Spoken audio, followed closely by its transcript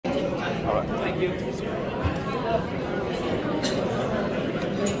All right. Thank you.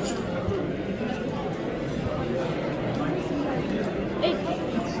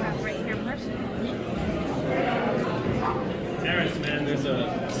 Terrence,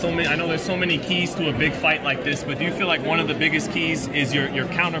 man, I know there's so many keys to a big fight like this, but do you feel like one of the biggest keys is your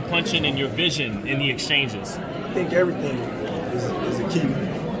counter punching and your vision in the exchanges? I think everything is a key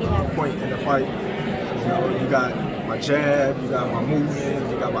point in the fight. You know, you got my jab, you got my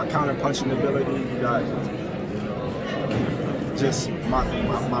movement, you got my counter punching ability, you got just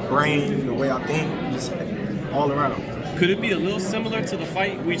my brain, the way I think, just all around. Could it be a little similar to the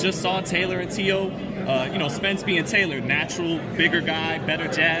fight we just saw, Taylor and T.O.? You know, Spence being Taylor, natural, bigger guy, better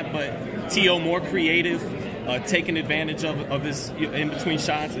jab, but T.O. more creative, taking advantage of his in-between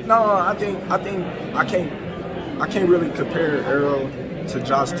shots. No, I think I can't really compare Errol to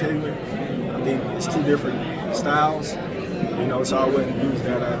Josh Taylor. I think it's two different styles, you know, so I wouldn't use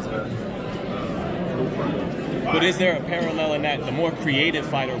that as a blueprint. But is there a parallel in that the more creative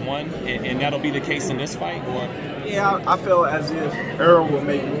fighter won, and that'll be the case in this fight, or? Yeah, I feel as if Errol will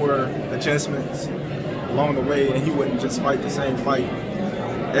make more adjustments along the way, and he wouldn't just fight the same fight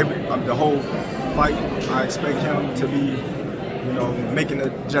the whole fight. I expect him to be, you know, making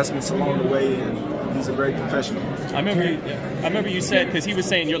adjustments along the way, and he's a great professional. I remember you said, because he was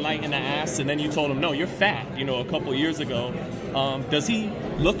saying you're light in the ass, and then you told him, no, you're fat, you know, a couple years ago. Does he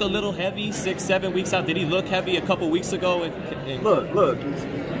look a little heavy 6-7 weeks out? Did he look heavy a couple weeks ago? Look,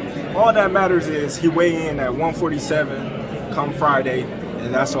 all that matters is he weigh in at 147 come Friday,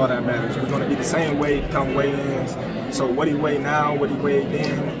 and that's all that matters. We're going to be the same weight come weigh-ins. So what he weighed now, what he weighed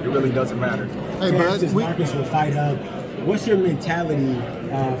then, it really doesn't matter. Hey, bud, Marcus will fight up. What's your mentality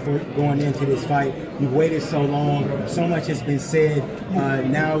for going into this fight? You've waited so long, so much has been said.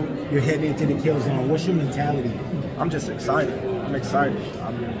 Now you're heading into the kill zone. What's your mentality? I'm just excited. I'm excited.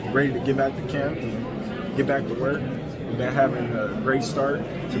 I'm ready to get back to camp and get back to work. We've been having a great start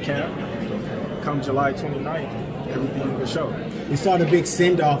to camp. Come July 29th, everything will show. We saw the big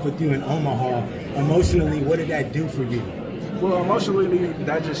send-off with you in Omaha. Emotionally, what did that do for you? Well, emotionally,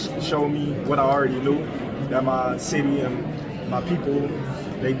 that just showed me what I already knew, that my city and my people,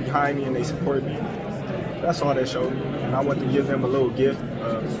 they behind me and they support me. That's all that showed me. And I want to give them a little gift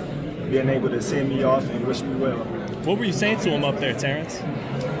of being able to send me off and wish me well. What were you saying to him up there, Terrence?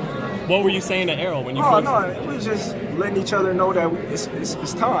 What were you saying to Errol when you first? No, we was just letting each other know that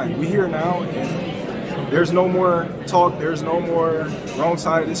it's time. We're here now, and there's no more talk. There's no more wrong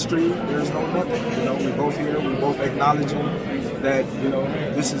side of the street. There's no nothing. You know, we both here. We both acknowledging that, you know,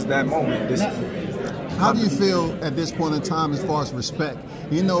 this is that moment. How do you feel at this point in time as far as respect?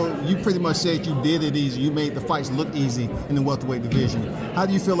 You know, you pretty much said you did it easy. You made the fights look easy in the welterweight division. How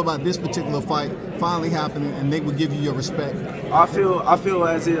do you feel about this particular fight finally happening and they will give you your respect? I feel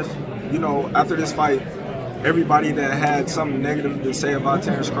as if, you know, after this fight, everybody that had something negative to say about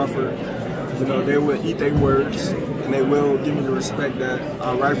Terrence Crawford, you know, they will eat their words and they will give me the respect that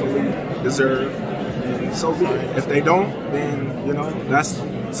I rightfully deserve. And so be it. If they don't, then, you know, that's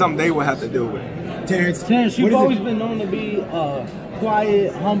something they will have to deal with. Terrence, you've always been known to be a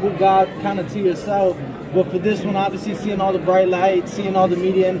quiet, humble guy, kind of to yourself. But for this one, obviously seeing all the bright lights, seeing all the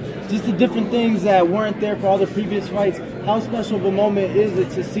media, and just the different things that weren't there for all the previous fights, how special of a moment is it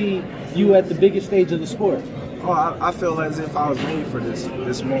to see you at the biggest stage of the sport? Oh, I feel as if I was made for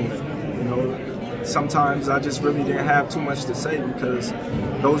this moment. You know, sometimes I just really didn't have too much to say because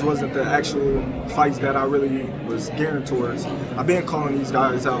those wasn't the actual fights that I really was gearing towards. I've been calling these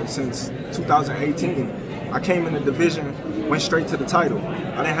guys out since 2018. I came in the division, went straight to the title.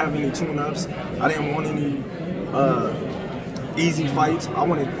 I didn't have any tune-ups. I didn't want any easy fights. I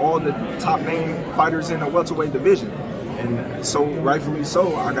wanted all the top name fighters in the welterweight division. And so, rightfully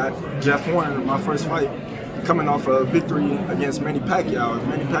so, I got Jeff Horn in my first fight, coming off a victory against Manny Pacquiao. If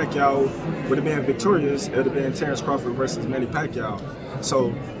Manny Pacquiao would have been victorious, it would have been Terrence Crawford versus Manny Pacquiao.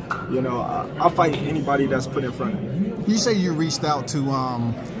 So, you know, I'll fight anybody that's put in front of me. You say you reached out to,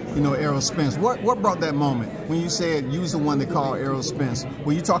 you know, Errol Spence. What brought that moment when you said you was the one that called Errol Spence?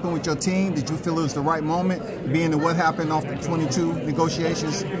 Were you talking with your team? Did you feel it was the right moment, being what happened off the 22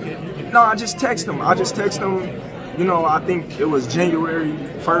 negotiations? No, I just text him. You know, I think it was January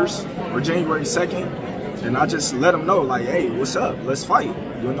 1st or January 2nd. And I just let him know, like, hey, what's up? Let's fight.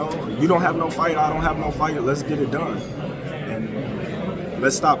 You know, you don't have no fight, I don't have no fight. Let's get it done. And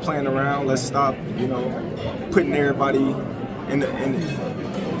let's stop playing around. Let's stop, you know, putting everybody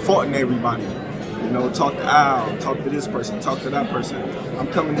faulting everybody. You know, talk to Al, talk to this person, talk to that person. I'm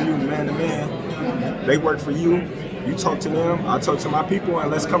coming to you man to man. They work for you. You talk to them, I talk to my people,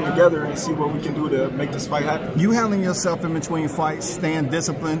 and let's come together and see what we can do to make this fight happen. You handling yourself in between fights, staying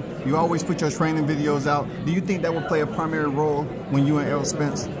disciplined. You always put your training videos out. Do you think that will play a primary role when you and Errol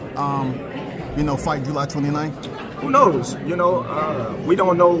Spence, fight July 29th? Who knows? We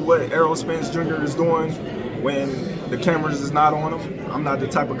don't know what Errol Spence Jr. is doing when the cameras is not on him. I'm not the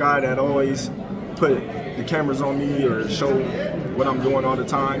type of guy that always put the cameras on me or show what I'm doing all the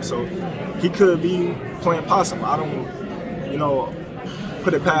time. So he could be playing possum. I don't,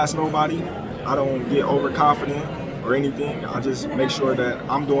 put it past nobody. I don't get overconfident or anything. I just make sure that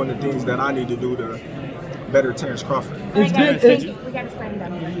I'm doing the things that I need to do to better Terrence Crawford. We got to slam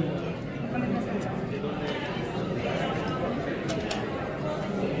down.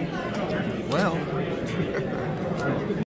 Well,